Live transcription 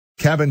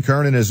Kevin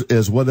Kearnen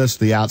is with us,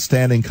 the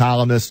outstanding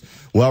columnist,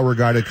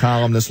 well-regarded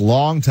columnist,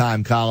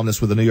 longtime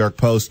columnist with the New York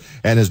Post,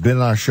 and has been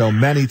on our show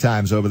many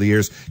times over the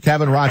years.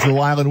 Kevin, Roger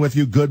Weiland with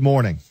you. Good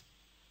morning.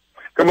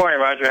 Good morning,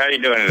 Roger. How are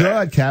you doing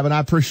today? Good, Kevin. I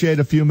appreciate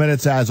a few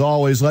minutes as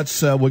always.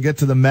 We'll get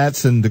to the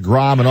Mets and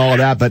DeGrom and all of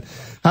that, but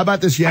how about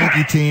this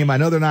Yankee team? I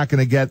know they're not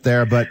going to get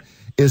there, but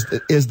is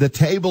the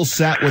table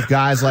set with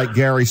guys like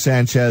Gary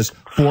Sanchez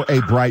for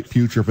a bright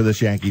future for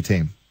this Yankee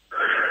team?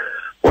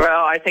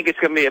 Well, I think it's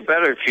going to be a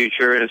better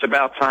future, and it's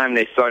about time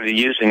they started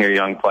using their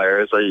young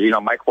players.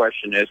 My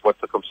question is, what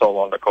took them so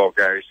long to call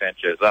Gary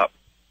Sanchez up?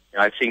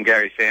 I've seen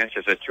Gary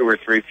Sanchez at 2 or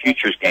 3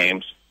 futures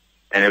games,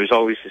 and it was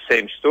always the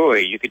same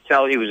story. You could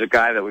tell he was a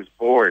guy that was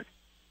bored,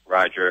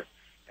 Roger,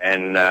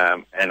 and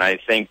I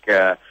think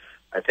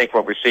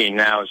what we're seeing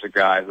now is a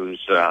guy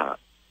who's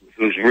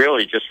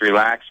really just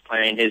relaxed,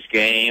 playing his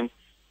game,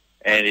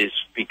 and is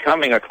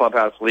becoming a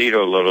clubhouse leader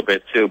a little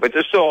bit, too. But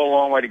there's still a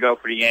long way to go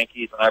for the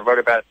Yankees, and I wrote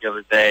about it the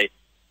other day.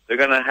 They're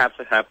going to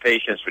have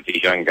patience with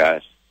these young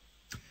guys.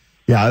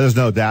 Yeah, there's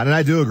no doubt, and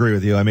I do agree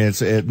with you. I mean,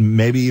 it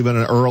maybe even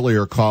an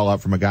earlier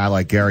call-up from a guy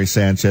like Gary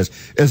Sanchez.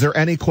 Is there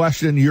any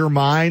question in your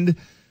mind?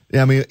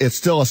 I mean, it's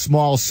still a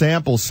small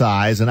sample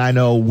size, and I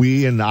know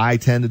we and I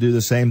tend to do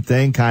the same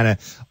thing, kind of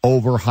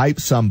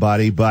overhype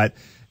somebody, but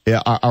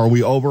are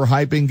we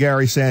overhyping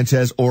Gary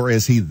Sanchez, or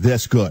is he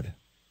this good?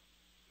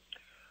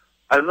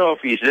 I don't know if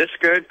he's this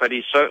good, but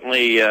he's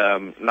certainly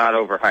not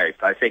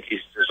overhyped. I think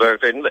he's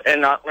deserved it.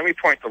 And let me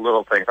point to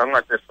little things. I'm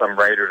not just some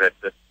writer that's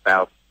just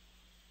about,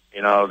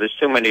 there's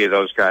too many of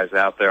those guys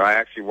out there. I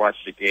actually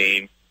watched the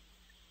game,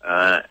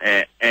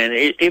 and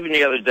even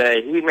the other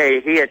day,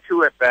 he had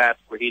 2 at-bats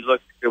where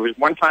there was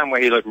one time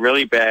where he looked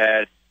really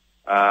bad,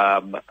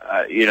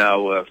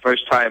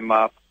 first time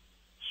up,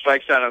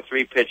 strikes out on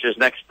 3 pitches,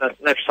 next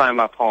time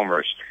up,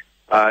 homers.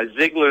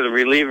 Ziegler, the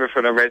reliever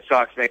for the Red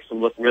Sox, makes him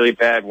look really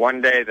bad one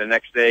day. The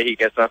next day he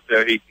gets up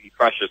there, he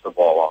crushes the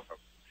ball off him.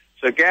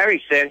 So Gary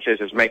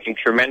Sanchez is making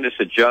tremendous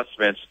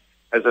adjustments,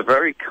 has a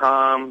very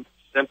calm,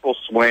 simple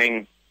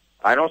swing.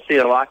 I don't see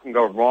a lot can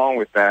go wrong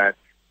with that.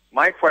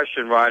 My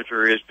question,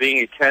 Roger, is being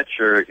a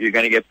catcher, you're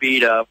going to get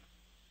beat up.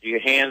 Your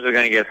hands are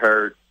going to get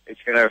hurt. It's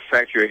going to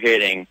affect your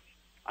hitting.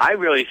 I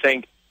really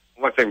think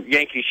what the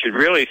Yankees should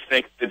really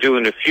think to do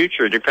in the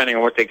future, depending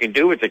on what they can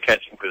do with the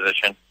catching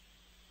position,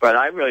 but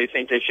I really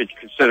think they should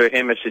consider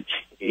him as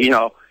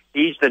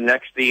he's the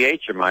next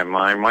DH in my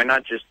mind. Why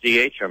not just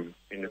DH him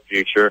in the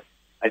future?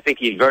 I think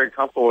he's very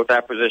comfortable with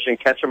that position.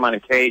 Catch him on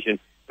occasion,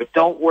 but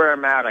don't wear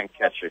him out on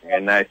catching.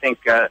 And I think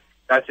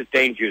that's a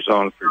danger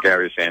zone for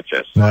Gary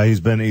Sanchez. He's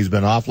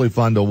been awfully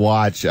fun to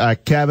watch.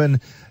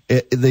 Kevin,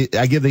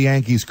 I give the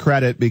Yankees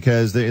credit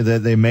because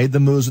they made the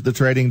moves at the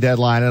trading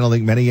deadline. I don't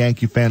think many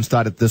Yankee fans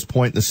thought at this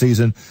point in the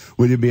season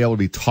we'd be able to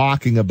be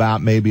talking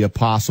about maybe a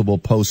possible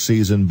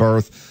postseason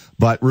berth.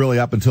 But really,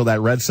 up until that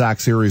Red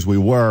Sox series, we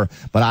were.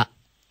 But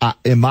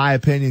in my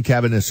opinion,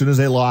 Kevin, as soon as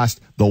they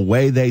lost the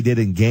way they did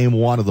in Game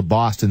 1 of the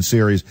Boston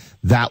series,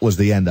 that was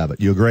the end of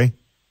it. You agree?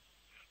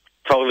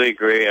 Totally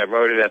agree. I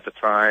wrote it at the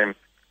time.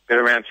 Been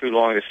around too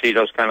long to see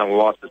those kind of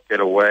losses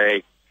get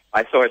away.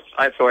 I thought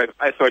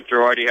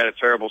Girardi had a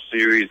terrible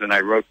series, and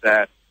I wrote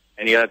that.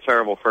 And he had a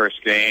terrible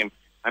first game.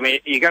 I mean,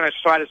 you're going to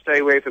try to stay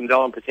away from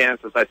Dylan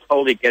Betances. I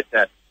totally get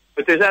that.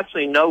 But there's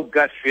absolutely no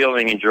gut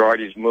feeling in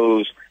Girardi's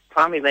moves.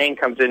 Tommy Lane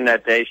comes in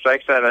that day,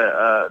 strikes out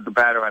the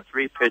batter on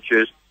 3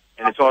 pitches,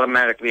 and it's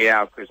automatically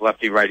out because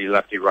lefty-righty,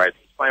 lefty-righty.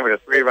 He's playing with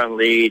a 3-run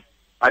lead.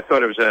 I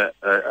thought it was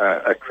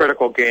a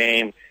critical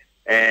game,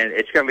 and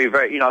it's going to be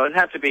very, it'd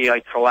have to be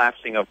like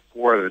collapsing of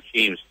 4 of the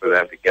teams for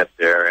them to get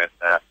there,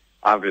 and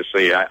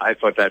obviously I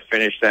thought that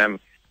finished them.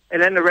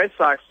 And then the Red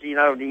Sox, the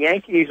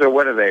Yankees are,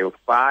 what are they,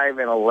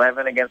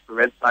 5-11 against the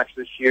Red Sox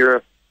this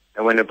year,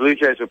 and when the Blue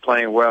Jays were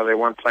playing well, they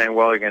weren't playing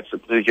well against the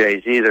Blue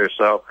Jays either,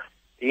 so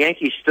the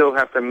Yankees still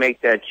have to make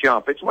that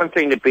jump. It's one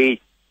thing to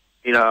beat,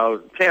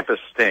 Tampa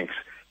stinks.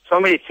 So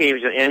many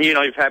teams, and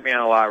you've had me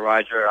on a lot,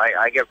 Roger.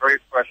 I get very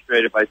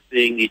frustrated by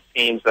seeing these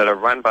teams that are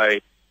run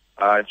by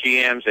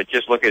GMs that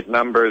just look at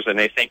numbers and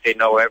they think they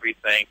know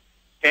everything.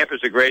 Tampa's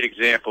a great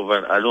example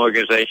of an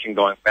organization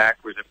going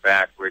backwards and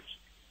backwards.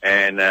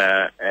 And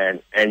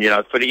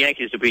for the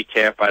Yankees to beat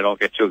Tampa, I don't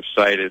get too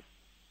excited.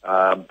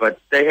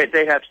 But they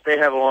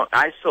have a long.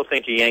 I still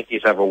think the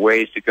Yankees have a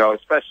ways to go,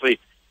 especially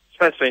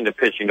in the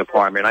pitching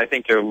department. I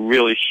think they're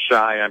really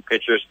shy on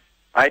pitchers.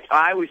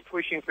 I was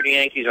pushing for the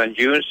Yankees on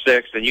June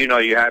 6th, and you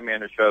had me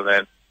on the show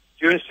then.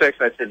 June 6th,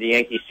 I said the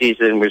Yankee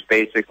season was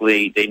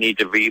basically they need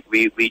to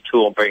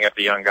retool and bring up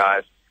the young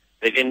guys.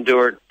 They didn't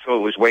do it until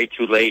it was way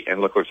too late,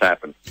 and look what's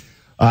happened.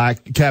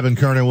 Kevin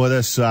Kearnen with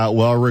us,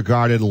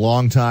 well-regarded,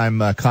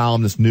 longtime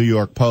columnist, New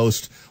York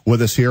Post,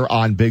 with us here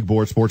on Big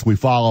Board Sports. We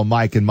follow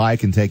Mike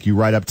and take you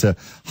right up to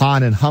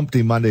Hahn and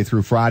Humpty Monday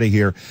through Friday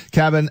here.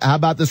 Kevin, how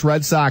about this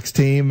Red Sox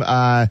team?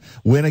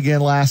 Win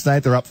again last night.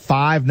 They're up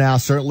 5 now.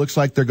 Certainly looks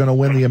like they're going to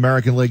win the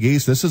American League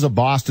East. This is a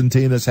Boston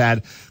team that's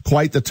had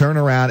quite the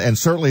turnaround and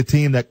certainly a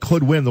team that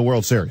could win the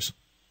World Series.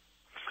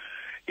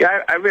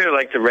 Yeah, I really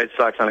like the Red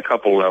Sox on a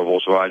couple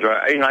levels, Roger.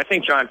 I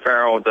think John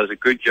Farrell does a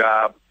good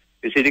job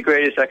Is he the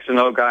greatest X and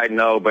O guy?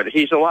 No, but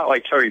he's a lot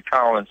like Terry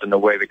Collins in the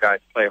way the guys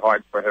play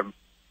hard for him.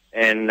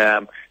 And,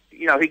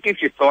 you know, he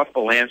gives you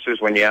thoughtful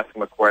answers when you ask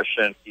him a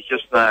question. He's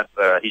just not,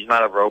 he's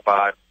not a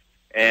robot.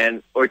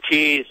 And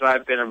Ortiz,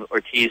 I've been an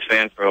Ortiz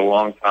fan for a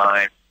long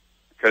time.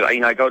 Because, you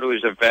know, I go to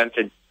his event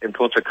in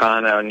Punta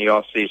Cana in the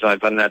off-season. I've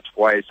done that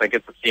twice. I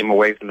get to see him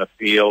away from the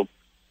field.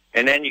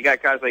 And then you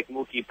got guys like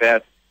Mookie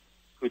Betts,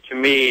 who to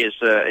me is,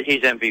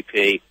 he's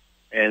MVP.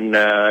 And,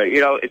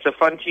 you know, it's a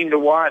fun team to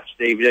watch.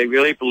 They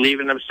really believe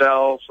in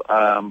themselves.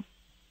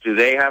 Do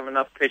they have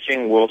enough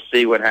pitching? We'll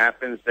see what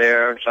happens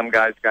there. Some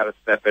guys got to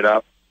step it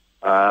up.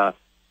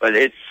 But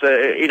it's,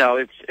 you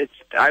know,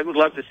 I would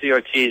love to see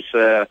Ortiz,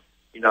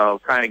 you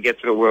know, kind of get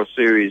to the World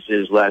Series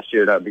his last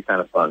year. That would be kind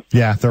of fun.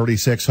 Yeah,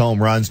 36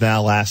 home runs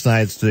now. Last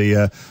night's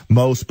the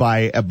most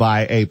by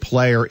a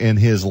player in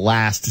his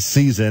last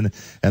season,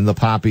 and the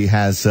Poppy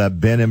has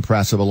been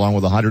impressive, along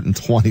with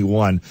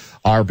 121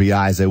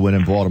 RBIs. They win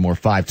in Baltimore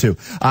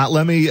 5-2.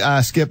 Let me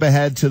skip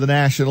ahead to the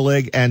National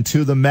League and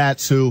to the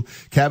Mets, who,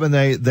 Kevin,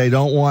 they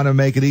don't want to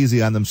make it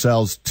easy on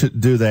themselves,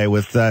 do they,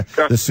 with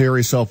the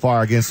series so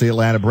far against the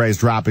Atlanta Braves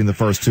dropping the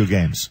first two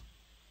games?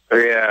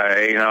 Yeah,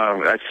 you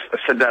know, I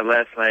said that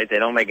last night. They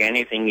don't make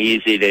anything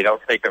easy. They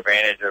don't take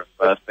advantage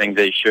of things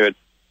they should.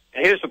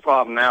 And here's the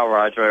problem now,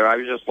 Roger. I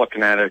was just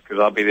looking at it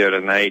because I'll be there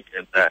tonight.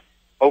 And,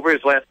 over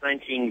his last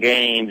 19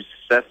 games,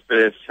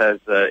 Cespedes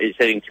is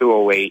hitting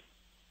 208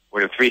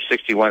 with a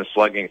 361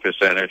 slugging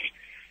percentage.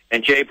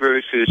 And Jay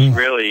Bruce, who's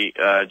really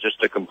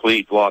just a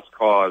complete lost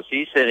cause,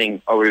 he's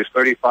hitting over his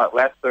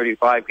last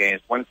 35 games,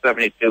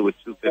 172 with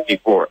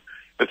 254.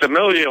 If the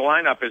middle of your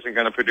lineup isn't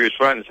going to produce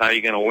runs, how are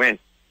you going to win?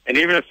 And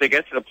even if they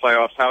get to the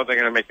playoffs, how are they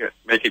going to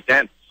make a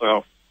dent?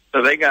 So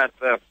they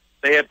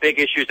have big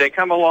issues. They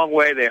come a long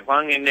way. They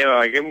hung in there.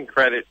 I give them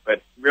credit, but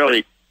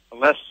really,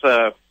 unless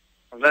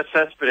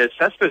Cespedes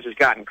has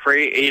gotten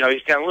crazy. You know,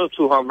 he's gotten a little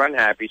too home run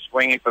happy,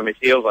 swinging from his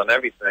heels on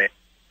everything.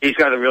 He's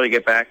got to really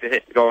get back to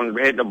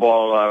hitting the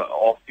ball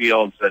all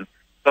fields and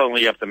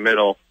certainly up the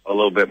middle a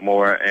little bit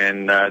more.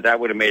 And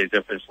that would have made a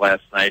difference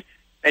last night.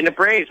 And the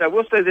Braves, I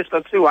will say this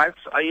though too. I've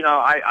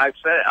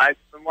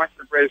been watching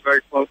the Braves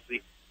very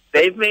closely.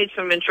 They've made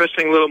some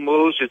interesting little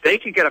moves. If they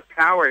could get a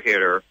power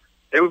hitter,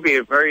 they would be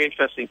a very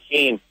interesting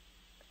team.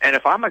 And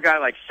if I'm a guy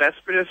like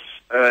Cespedes,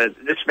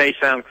 this may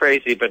sound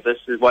crazy, but this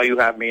is why you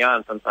have me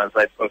on. Sometimes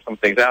I throw some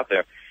things out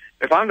there.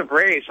 If I'm the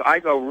Braves, I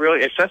go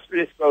really, if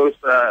Cespedes goes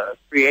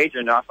free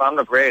agent, if I'm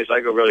the Braves,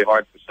 I go really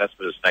hard for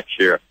Cespedes next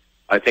year.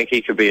 I think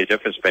he could be a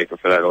difference maker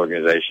for that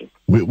organization.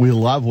 We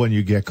love when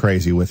you get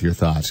crazy with your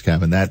thoughts,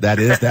 Kevin. That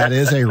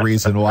is a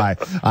reason why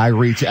I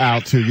reach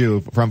out to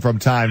you from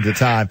time to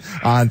time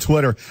on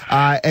Twitter.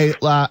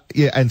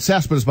 And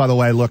Cespedes, by the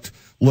way, looked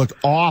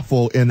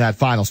awful in that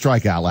final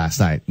strikeout last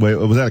night.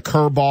 Was that a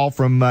curveball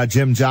from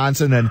Jim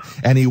Johnson?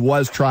 And he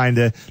was trying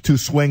to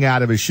swing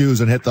out of his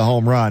shoes and hit the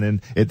home run,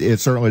 and it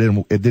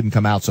certainly didn't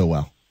come out so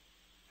well.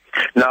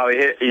 No,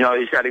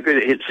 he's got a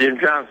good. Jim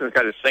Johnson's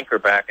got his sinker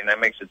back, and that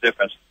makes a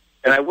difference.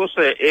 And I will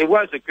say, it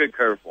was a good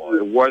curveball.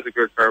 It was a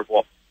good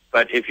curveball.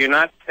 But if you're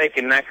not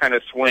taking that kind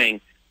of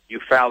swing, you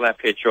foul that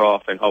pitch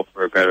off and hope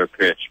for a better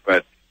pitch.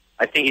 But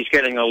I think he's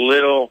getting a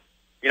little,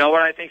 you know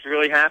what I think is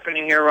really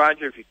happening here,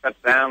 Roger? If he cuts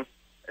down,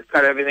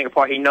 cut everything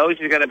apart, he knows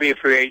he's going to be a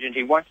free agent.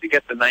 He wants to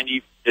get to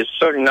 90. There's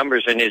certain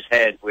numbers in his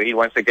head where he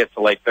wants to get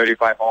to like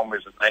 35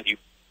 homers and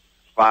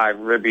 95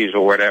 ribbies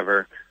or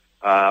whatever.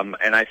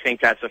 And I think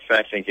that's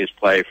affecting his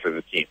play for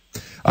the team.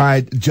 All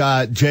right,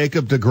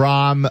 Jacob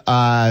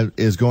deGrom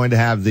is going to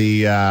have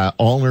the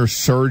ulnar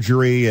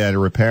surgery to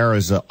repair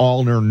his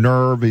ulnar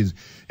nerve.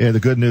 The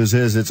good news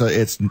is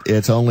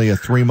it's only a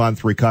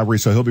 3-month recovery,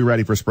 so he'll be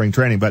ready for spring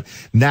training. But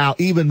now,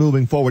 even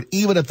moving forward,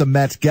 even if the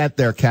Mets get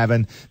there,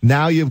 Kevin,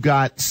 now you've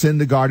got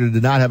Syndergaard, who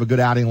did not have a good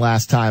outing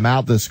last time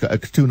out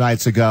 2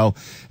 nights ago.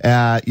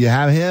 You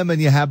have him and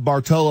you have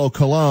Bartolo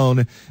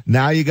Colon.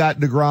 Now you got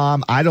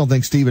deGrom. I don't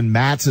think Steven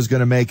Matz is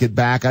going to make it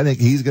back. I think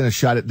he's going to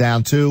shut it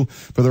down too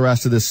for the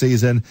rest of the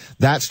season.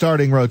 That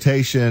starting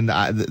rotation,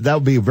 that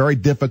would be very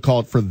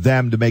difficult for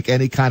them to make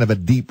any kind of a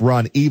deep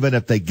run, even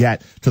if they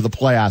get to the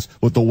playoffs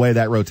with the way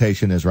that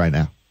rotation is right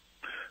now.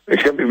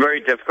 It's going to be very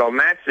difficult.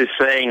 Max is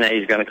saying that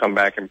he's going to come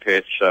back and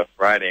pitch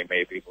Friday,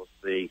 maybe. We'll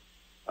see.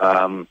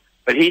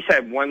 But he's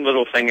had one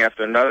little thing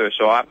after another,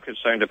 so I'm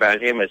concerned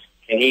about him.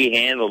 Can he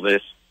handle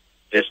this,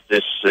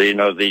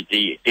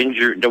 the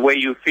injury, the way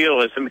you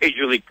feel as a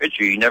major league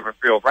pitcher? You never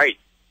feel right.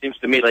 Seems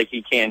to me like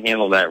he can't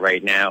handle that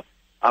right now.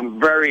 I'm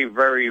very,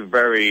 very,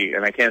 very,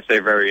 and I can't say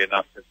very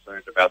enough,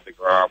 concerned about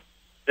deGrom,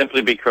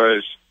 simply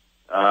because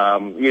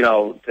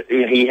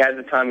he had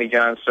the Tommy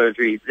John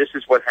surgery. This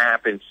is what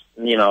happens,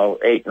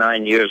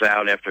 8-9 years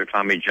out after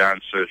Tommy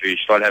John surgery. You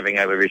start having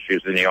other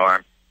issues in the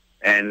arm.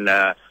 And,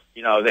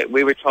 that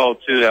we were told,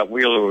 too, that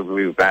Wheeler would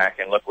be back,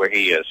 and look where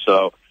he is.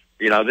 So,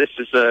 this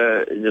is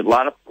a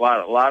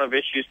lot of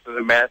issues for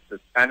the Mets.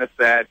 It's kind of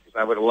sad because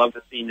I would have loved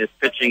to see this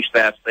pitching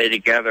staff stay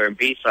together and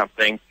be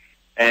something.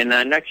 And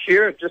next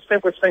year, just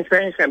think what spring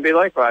training is going to be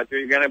like, Roger.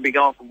 You're going to be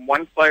going from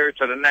one player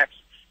to the next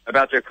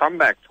about their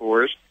comeback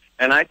tours.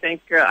 And I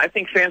think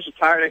fans are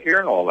tired of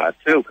hearing all that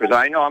too, because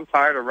I know I'm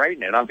tired of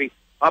writing it.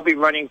 I'll be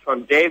running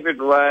from David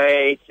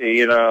Ray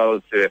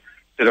to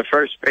the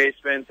first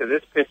baseman, to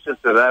this pitcher,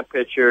 to that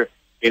pitcher.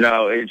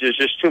 There's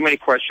just too many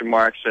question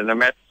marks, and the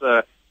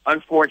Mets,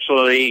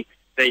 unfortunately,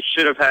 they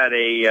should have had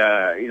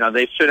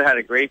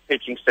a great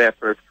pitching staff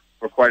for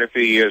quite a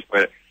few years,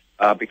 but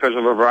because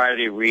of a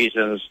variety of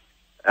reasons,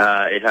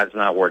 it has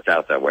not worked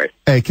out that way.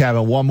 Hey,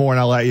 Kevin, one more and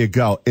I'll let you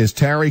go. Is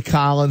Terry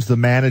Collins the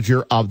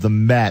manager of the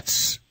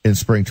Mets in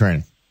spring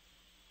training?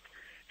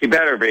 He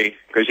better be,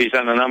 because he's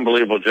done an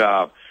unbelievable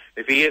job.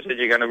 If he isn't,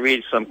 you're going to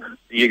read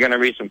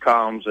some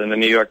columns in the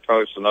New York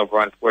Post and over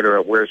on Twitter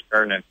at Where's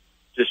Kearnen,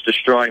 just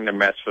destroying the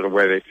Mets for the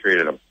way they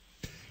treated him.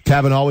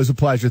 Kevin, always a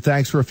pleasure.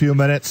 Thanks for a few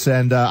minutes,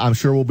 and I'm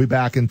sure we'll be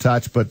back in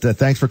touch. But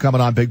thanks for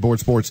coming on Big Board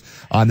Sports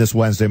on this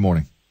Wednesday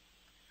morning.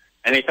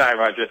 Anytime,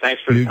 Roger. Thanks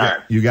for the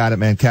time. You got it,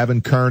 man.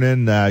 Kevin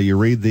Kearnen, you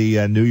read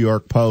the New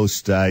York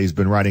Post. He's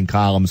been writing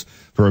columns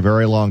for a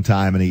very long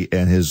time,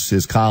 and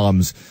his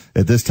columns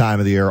at this time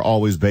of the year are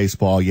always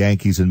baseball,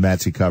 Yankees and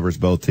Mets. He covers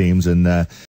both teams, and